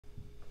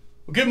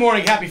Good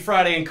morning, happy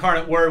Friday,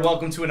 Incarnate Word.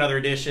 Welcome to another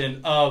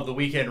edition of the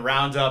Weekend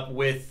Roundup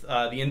with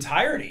the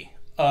entirety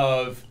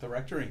of the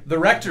rectory.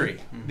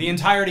 The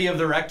entirety of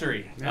the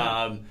rectory.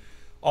 Yeah.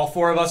 All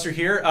four of us are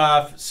here.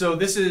 So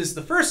this is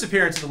the first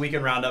appearance of the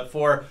Weekend Roundup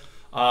for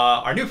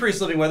our new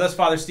priest living with us,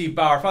 Father Steve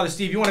Bauer. Father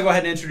Steve, you want to go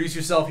ahead and introduce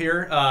yourself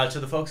here to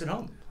the folks at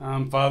home?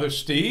 I'm Father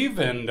Steve,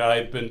 and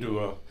I've been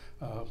to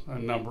a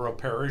number of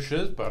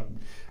parishes, but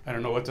I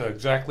don't know what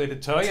exactly to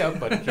tell you,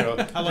 but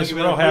I'm just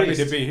real happy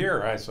to be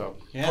here.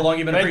 Yeah. How long have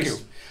you been a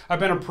priest? I've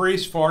been a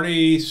priest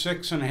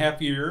 46 and a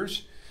half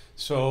years,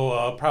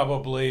 so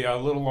probably a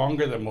little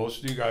longer than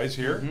most of you guys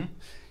here.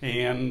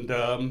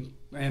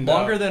 Mm-hmm. And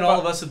longer than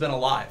all of us have been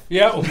alive.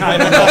 Yeah.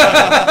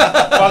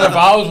 Father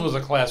Bauer was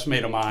a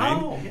classmate of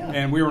mine, yeah.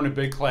 And we were in a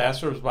big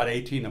class. There was about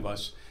 18 of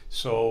us,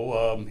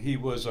 so he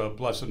was a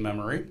blessed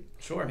memory.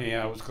 Sure.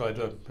 Yeah, I was glad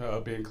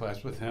to be in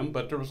class with him,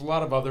 but there was a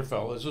lot of other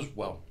fellows as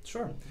well.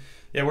 Sure.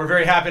 Yeah, we're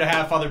very happy to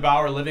have Father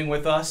Bauer living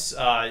with us.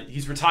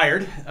 He's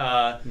retired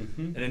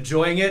and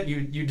enjoying it.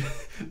 You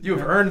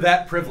have earned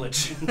that privilege.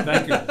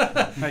 Thank you.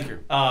 Thank you.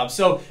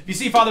 So if you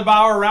see Father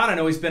Bauer around, I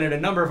know he's been at a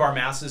number of our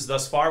masses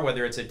thus far,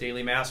 whether it's at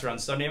daily mass or on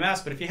Sunday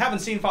mass. But if you haven't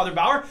seen Father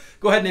Bauer,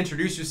 go ahead and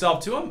introduce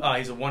yourself to him.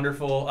 He's a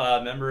wonderful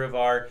member of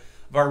our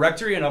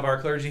rectory and of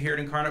our clergy here at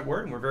Incarnate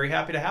Word, and we're very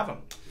happy to have him.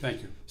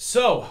 Thank you.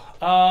 So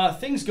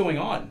things going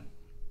on.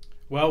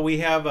 Well, we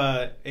have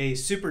a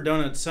Super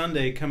Donut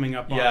Sunday coming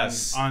up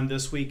on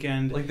this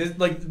weekend.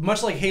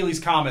 Much like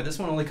Halley's Comet, this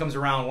one only comes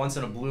around once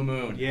in a blue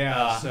moon.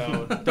 Yeah,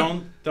 so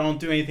don't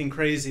do anything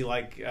crazy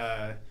like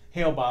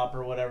Hail Bop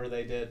or whatever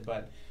they did.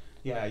 But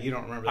yeah, you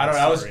don't remember that I don't know.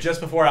 story. That was just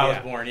before I was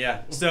born,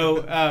 yeah.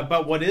 So,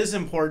 but what is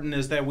important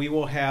is that we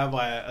will have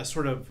a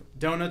sort of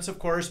donuts, of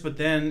course, but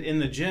then in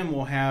the gym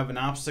we'll have an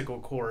obstacle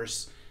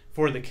course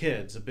for the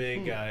kids, a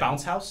big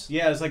bounce house.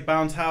 Yeah, it's like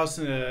bounce house,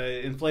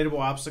 inflatable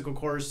obstacle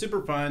course,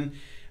 super fun.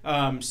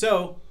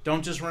 So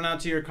don't just run out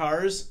to your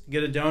cars,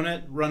 get a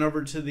donut, run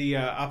over to the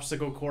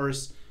obstacle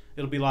course.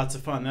 It'll be lots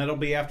of fun. That'll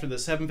be after the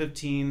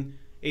 7:15,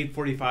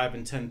 8:45,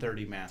 and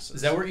 10:30 masses.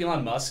 Is that where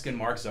Elon Musk and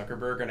Mark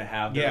Zuckerberg are going to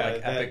have their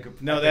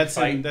epic? No,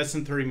 epic that's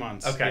in 3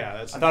 months. Okay, yeah,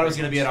 that's I thought it was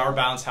going to be at our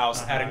bounce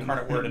house at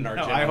Incarnate Word in our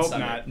gym. I on hope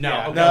Sunday. not. No,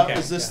 Yeah. okay. Now,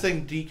 is this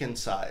thing deacon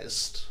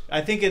sized?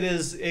 I think it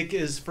is. It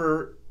is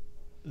for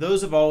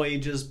those of all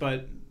ages,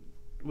 but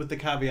with the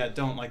caveat,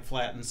 don't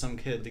flatten some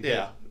kid to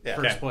get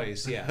first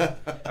place. Yeah,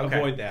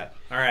 avoid that.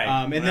 All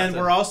right. And then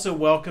we're also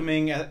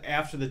welcoming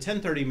after the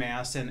 10:30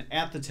 mass, and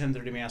at the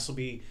 10:30 mass will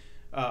be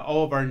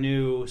all of our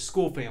new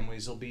school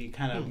families will be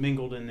kind of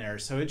mingled in there.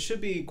 So it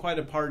should be quite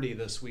a party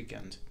this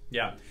weekend.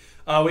 Yeah.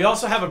 We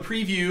also have a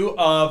preview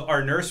of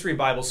our nursery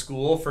Bible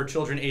school for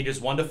children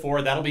ages 1 to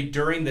 4. That'll be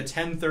during the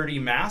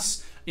 10:30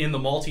 mass in the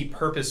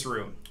multi-purpose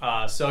room.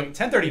 So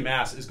 10:30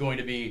 mass is going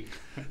to be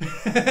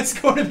it's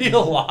going to be a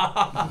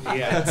lot.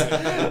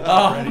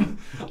 Yeah.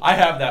 I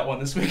have that one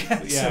this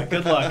weekend. Yeah, so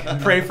good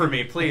luck. Pray for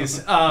me, please.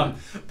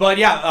 But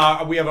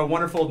yeah, we have a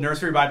wonderful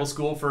nursery Bible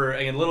school for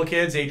little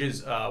kids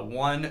ages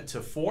 1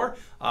 to 4.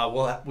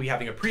 We'll be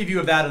having a preview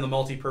of that in the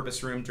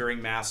multi-purpose room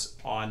during mass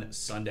on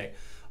Sunday.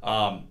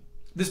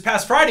 This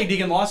past Friday,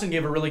 Deacon Lawson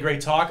gave a really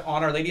great talk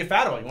on Our Lady of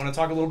Fatima. You want to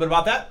talk a little bit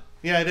about that?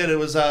 Yeah, I did. It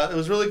was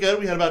really good.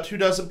 We had about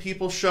 24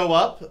 people show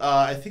up.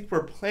 I think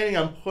we're planning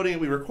on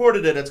we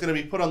recorded it. It's going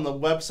to be put on the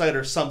website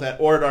or something,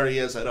 or it already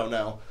is. I don't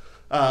know.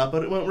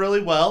 But it went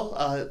really well.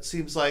 It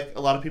seems like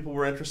a lot of people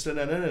were interested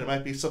in it, and it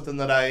might be something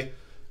that I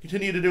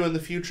continue to do in the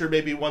future,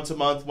 maybe once a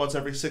month, once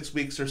every 6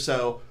 weeks or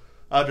so.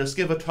 Just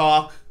give a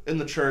talk in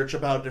the church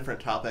about a different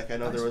topic. I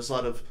know there was a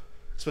lot of,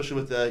 especially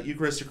with the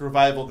Eucharistic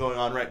revival going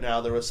on right now,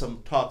 there was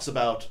some talks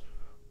about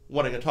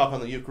wanting to talk on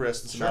the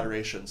Eucharist and some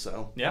adoration.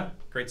 So yeah,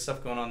 great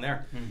stuff going on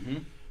there.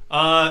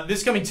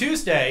 This coming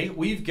Tuesday,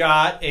 we've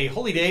got a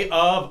holy day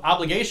of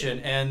obligation,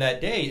 and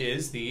that day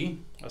is the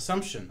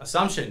Assumption.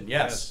 Assumption.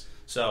 Yes.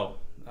 So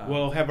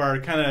we'll have our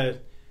kind of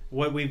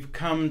what we've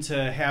come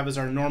to have as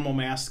our normal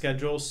mass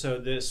schedule. So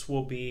this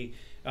will be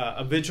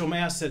a vigil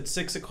mass at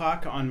 6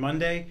 o'clock on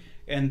Monday,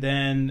 and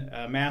then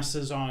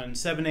masses on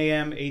 7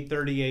 a.m.,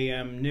 8:30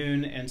 a.m.,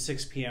 noon, and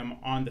 6 p.m.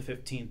 on the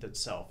 15th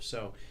itself.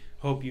 So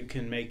hope you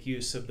can make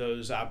use of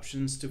those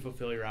options to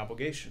fulfill your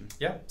obligation.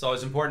 Yeah, it's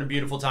always important, a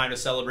beautiful time to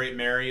celebrate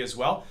Mary as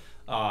well.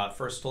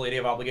 First Holy Day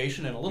of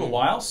Obligation in a little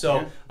while,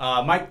 so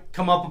might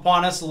come up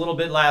upon us a little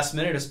bit last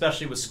minute,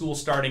 especially with school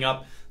starting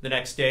up the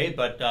next day.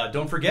 But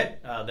don't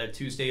forget that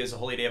Tuesday is a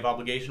Holy Day of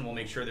Obligation. We'll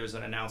make sure there's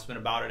an announcement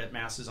about it at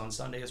Masses on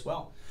Sunday as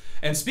well.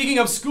 And speaking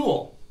of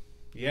school,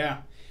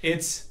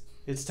 it's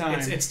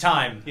time. It's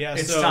time. Yeah,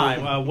 it's so,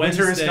 time.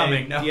 Wednesday, Winter is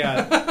coming. No.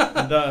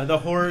 Yeah, the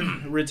horde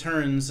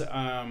returns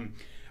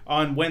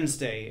on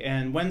Wednesday,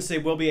 and Wednesday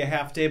will be a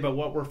half day, but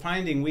what we're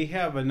finding, we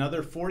have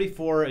another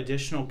 44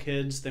 additional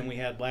kids than we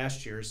had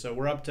last year, so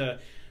we're up to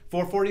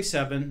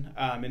 447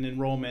 in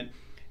enrollment,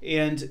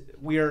 and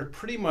we are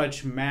pretty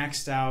much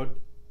maxed out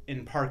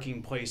in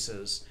parking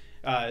places,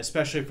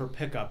 especially for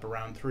pickup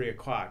around 3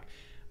 o'clock.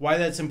 Why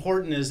that's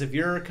important is if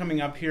you're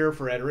coming up here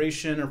for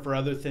adoration or for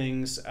other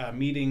things,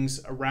 meetings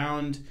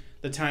around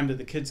the time that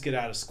the kids get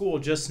out of school,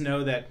 just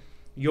know that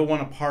you'll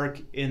want to park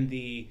in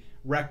the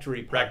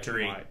rectory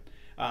parking lot.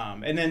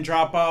 And then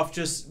drop off.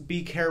 Just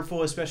be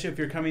careful, especially if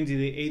you're coming to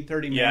the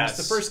 8:30 Mass. Yes.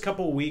 The first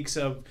couple of weeks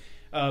of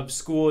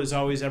school is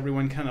always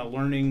everyone kind of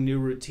learning new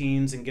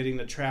routines and getting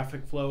the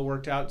traffic flow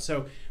worked out.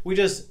 So we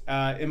just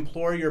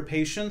implore your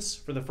patience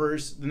for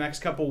the next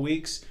couple of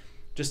weeks.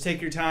 Just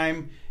take your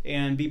time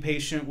and be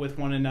patient with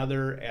one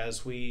another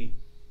as we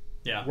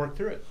work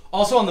through it.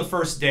 Also on the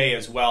first day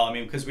as well, I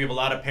mean, because we have a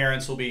lot of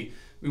parents will be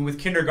with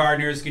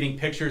kindergartners getting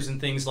pictures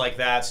and things like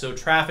that. So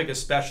traffic,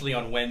 especially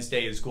on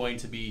Wednesday, is going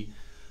to be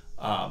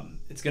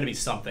it's going to be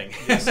something.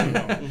 Yes,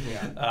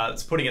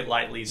 it's putting it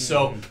lightly.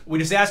 So we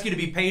just ask you to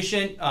be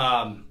patient.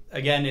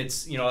 Again,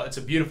 it's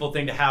a beautiful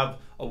thing to have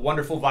a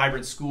wonderful,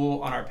 vibrant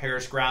school on our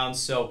parish grounds.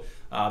 So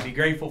be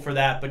grateful for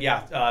that. But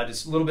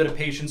just a little bit of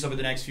patience over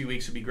the next few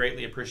weeks would be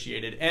greatly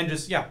appreciated. And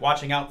just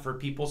watching out for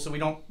people so we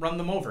don't run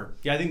them over.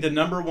 Yeah, I think the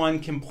number one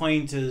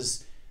complaint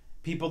is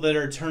people that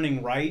are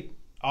turning right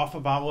off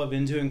of Olive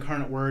into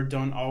Incarnate Word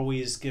don't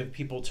always give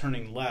people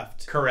turning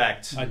left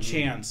a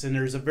chance, and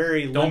there's a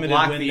very limited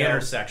block window. The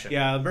intersection.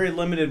 Yeah, a very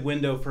limited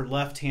window for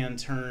left-hand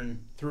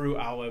turn through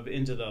Olive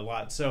into the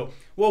lot. So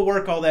we'll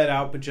work all that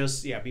out, but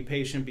just be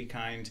patient, be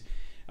kind.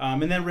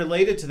 And then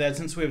related to that,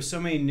 since we have so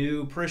many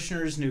new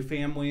parishioners, new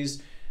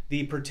families,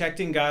 the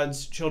Protecting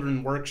God's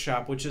Children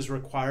workshop, which is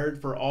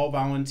required for all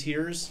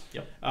volunteers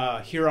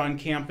here on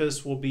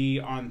campus, will be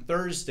on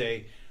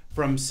Thursday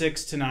from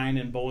 6 to 9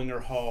 in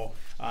Bollinger Hall.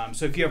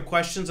 So if you have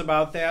questions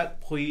about that,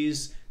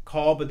 please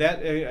call. But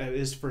that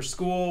is for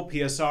school,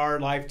 PSR,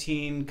 Life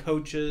Teen,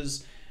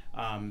 coaches.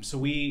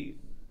 So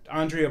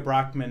Andrea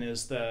Brockman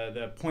is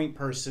the point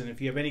person. If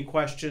you have any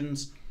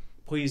questions,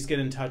 please get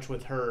in touch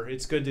with her.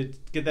 It's good to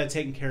get that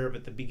taken care of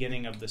at the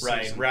beginning of the season.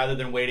 Right, rather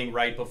than waiting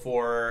right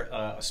before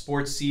a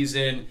sports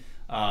season.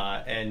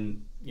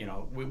 And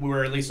we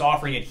were at least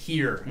offering it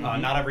here.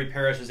 Not every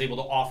parish is able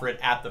to offer it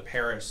at the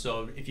parish.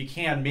 So if you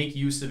can, make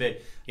use of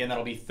it. Again,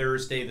 that'll be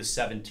Thursday the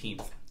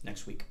 17th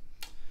next week.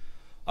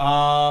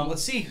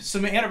 Let's see,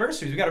 some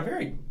anniversaries. We've got a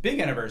very big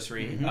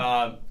anniversary.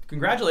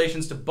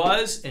 Congratulations to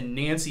Buzz and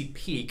Nancy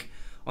Peak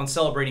on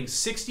celebrating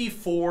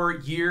 64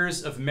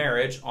 years of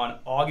marriage on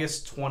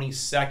August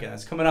 22nd.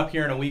 That's coming up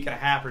here in a week and a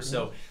half or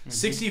so.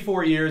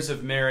 64 years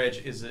of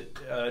marriage is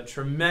a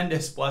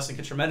tremendous blessing,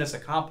 a tremendous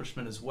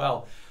accomplishment as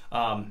well.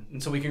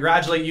 And so we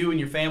congratulate you and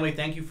your family.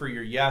 Thank you for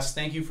your yes.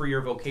 Thank you for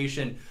your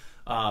vocation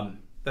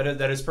that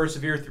has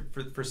persevered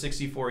for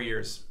 64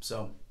 years.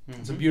 So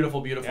it's a beautiful,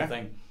 beautiful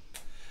thing.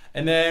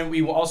 And then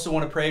we also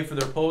want to pray for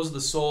the repose of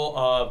the soul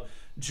of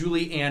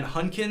Julie Ann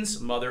Hunkins,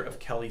 mother of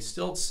Kelly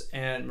Stilts,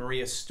 and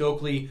Maria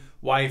Stokely,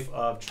 wife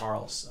of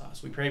Charles.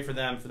 So we pray for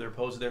them, for the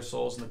repose of their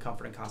souls and the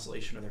comfort and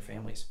consolation of their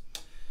families.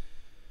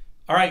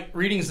 All right,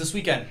 readings this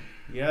weekend.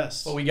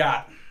 Yes. What we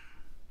got?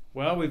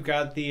 Well, we've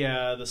got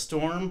the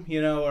storm,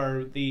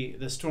 or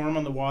the storm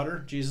on the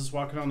water, Jesus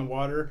walking on the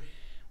water.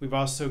 We've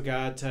also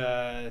got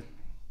Elijah?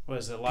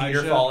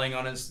 Peter falling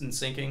on and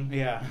sinking.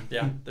 Yeah.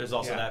 Yeah, there's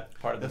also that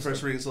part of the the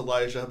first reading is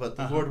Elijah, but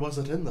the Lord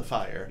wasn't in the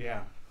fire.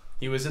 Yeah.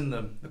 He was in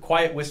the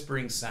quiet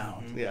whispering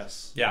sound.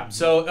 Yes. Yeah.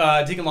 So,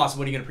 Deacon Lawson,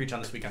 what are you going to preach on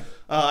this weekend?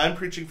 I'm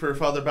preaching for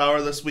Father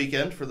Bauer this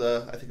weekend for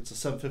I think it's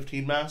a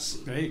 7:15 Mass.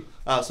 Great.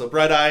 So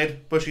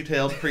bright-eyed,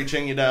 bushy-tailed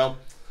preaching, But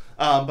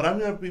I'm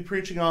going to be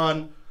preaching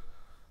on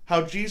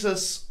how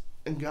Jesus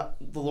and God,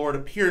 the Lord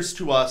appears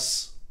to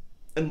us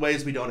in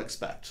ways we don't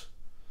expect.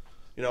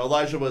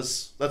 Elijah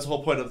that's the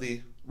whole point of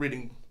the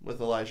reading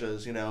with Elijah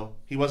is,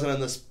 he wasn't in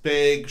this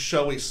big,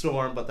 showy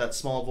storm, but that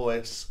small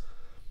voice.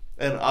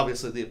 And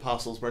obviously the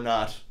apostles were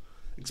not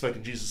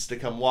expecting Jesus to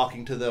come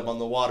walking to them on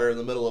the water in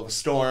the middle of a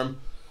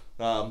storm.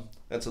 And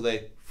so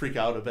they freak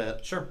out a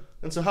bit. Sure.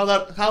 And so how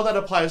that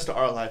applies to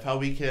our life, how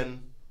we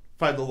can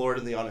find the Lord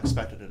in the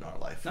unexpected in our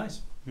life.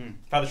 Nice.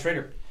 Father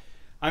Schrader.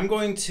 I'm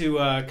going to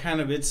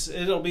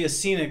it'll be a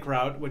scenic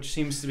route, which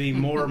seems to be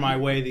more my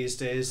way these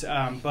days.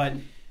 But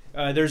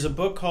there's a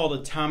book called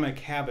Atomic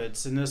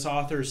Habits, and this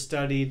author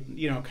studied,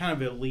 kind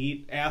of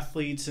elite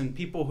athletes and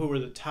people who were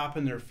the top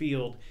in their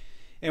field.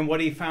 And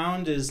what he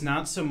found is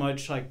not so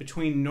much like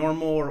between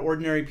normal or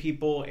ordinary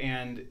people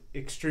and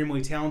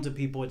extremely talented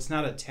people, it's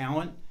not a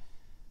talent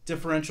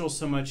differential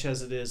so much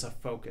as it is a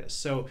focus.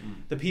 So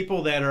the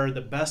people that are the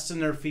best in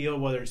their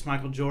field, whether it's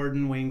Michael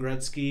Jordan, Wayne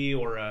Gretzky,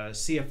 or a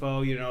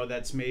CFO,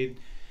 that's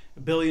made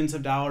billions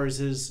of dollars,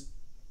 is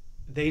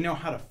they know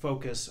how to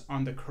focus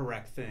on the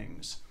correct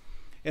things.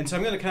 And so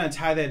I'm going to kind of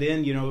tie that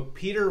in.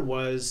 Peter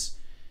was...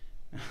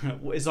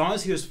 as long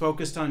as he was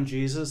focused on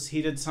Jesus,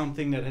 he did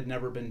something that had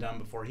never been done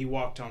before. He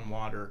walked on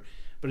water.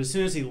 But as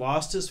soon as he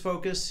lost his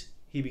focus,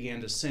 he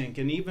began to sink.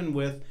 And even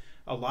with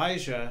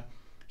Elijah,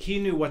 he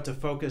knew what to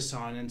focus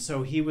on. And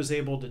so he was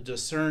able to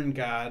discern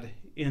God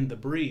in the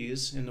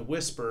breeze, in the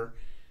whisper,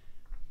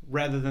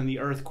 rather than the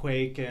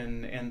earthquake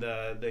and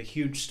the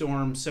huge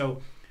storm.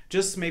 So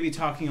just maybe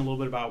talking a little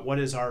bit about what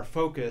is our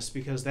focus,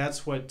 because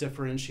that's what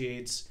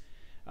differentiates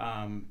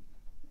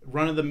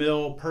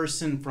run-of-the-mill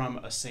person from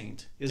a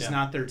saint is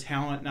not their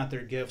talent, not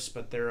their gifts,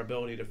 but their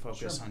ability to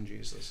focus on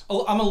Jesus.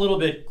 I'm a little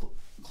bit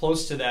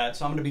close to that.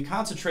 So I'm going to be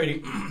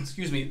concentrating,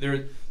 excuse me,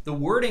 the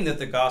wording that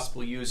the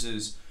gospel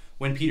uses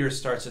when Peter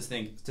starts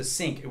to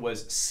sink, it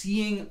was,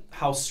 seeing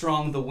how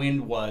strong the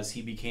wind was,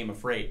 he became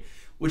afraid.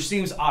 Which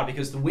seems odd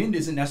because the wind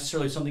isn't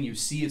necessarily something you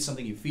see, it's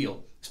something you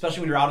feel.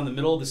 Especially when you're out in the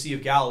middle of the Sea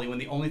of Galilee, when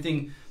the only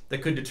thing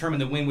that could determine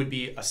the wind would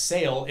be a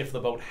sail if the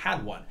boat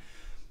had one.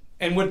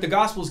 And what the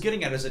gospel is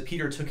getting at is that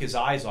Peter took his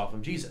eyes off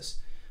of Jesus.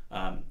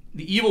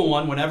 The evil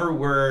one, whenever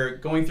we're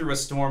going through a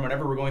storm,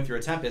 whenever we're going through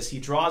a tempest, he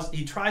tries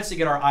to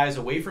get our eyes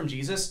away from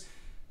Jesus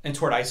and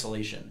toward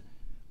isolation.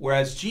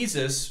 Whereas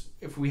Jesus,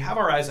 if we have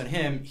our eyes on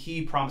him,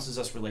 he promises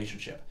us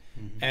relationship.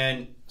 Mm-hmm.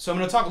 And so I'm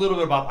going to talk a little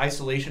bit about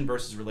isolation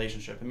versus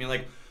relationship. I mean,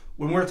 like,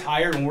 when we're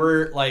tired, when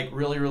we're like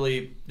really,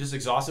 really just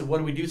exhausted, what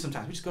do we do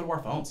sometimes? We just go to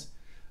our phones.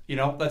 You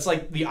know, that's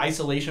like the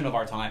isolation of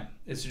our time,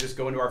 is to just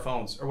go into our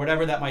phones or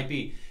whatever that might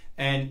be.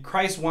 And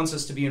Christ wants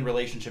us to be in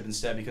relationship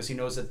instead, because he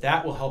knows that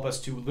that will help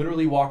us to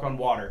literally walk on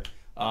water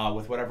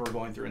with whatever we're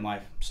going through in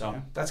life.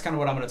 So that's kind of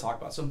what I'm going to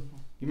talk about. So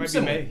you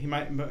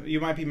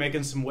might be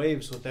making some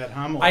waves with that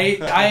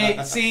homily.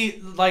 I see.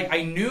 Like,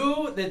 I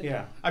knew that.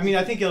 Yeah, I mean,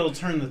 I think it'll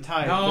turn the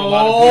tide. No. For a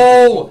lot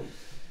of people.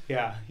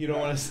 Yeah, you don't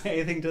want to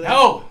say anything to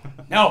that.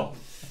 No.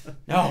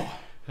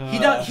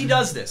 He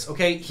does this,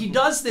 okay? He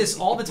does this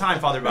all the time,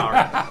 Father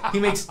Bauer. He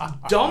makes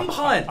dumb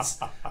puns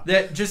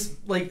that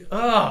just, like,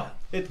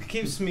 It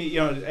keeps me,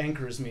 it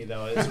anchors me,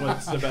 though, is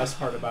what's the best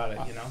part about it,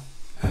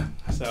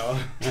 So.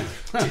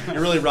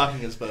 You're really rocking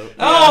his boat.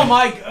 Oh,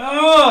 my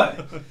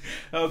God.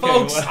 Okay,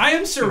 folks, I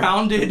am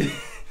surrounded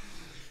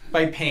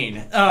by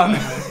pain.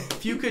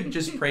 If you could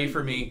just pray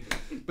for me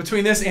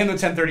between this and the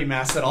 10:30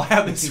 Mass that I'll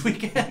have this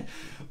weekend,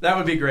 that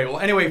would be great. Well,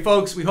 anyway,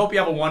 folks, we hope you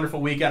have a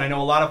wonderful weekend. I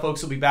know a lot of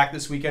folks will be back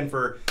this weekend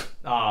for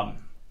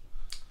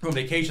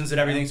vacations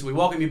and everything, so we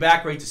welcome you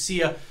back. Great to see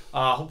you.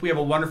 Hope we have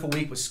a wonderful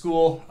week with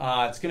school.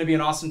 It's going to be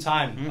an awesome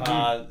time.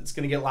 Mm-hmm. It's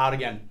going to get loud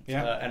again,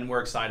 and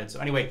we're excited.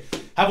 So anyway,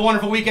 have a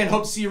wonderful weekend.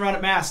 Hope to see you around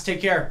at Mass.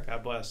 Take care.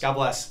 God bless. God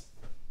bless.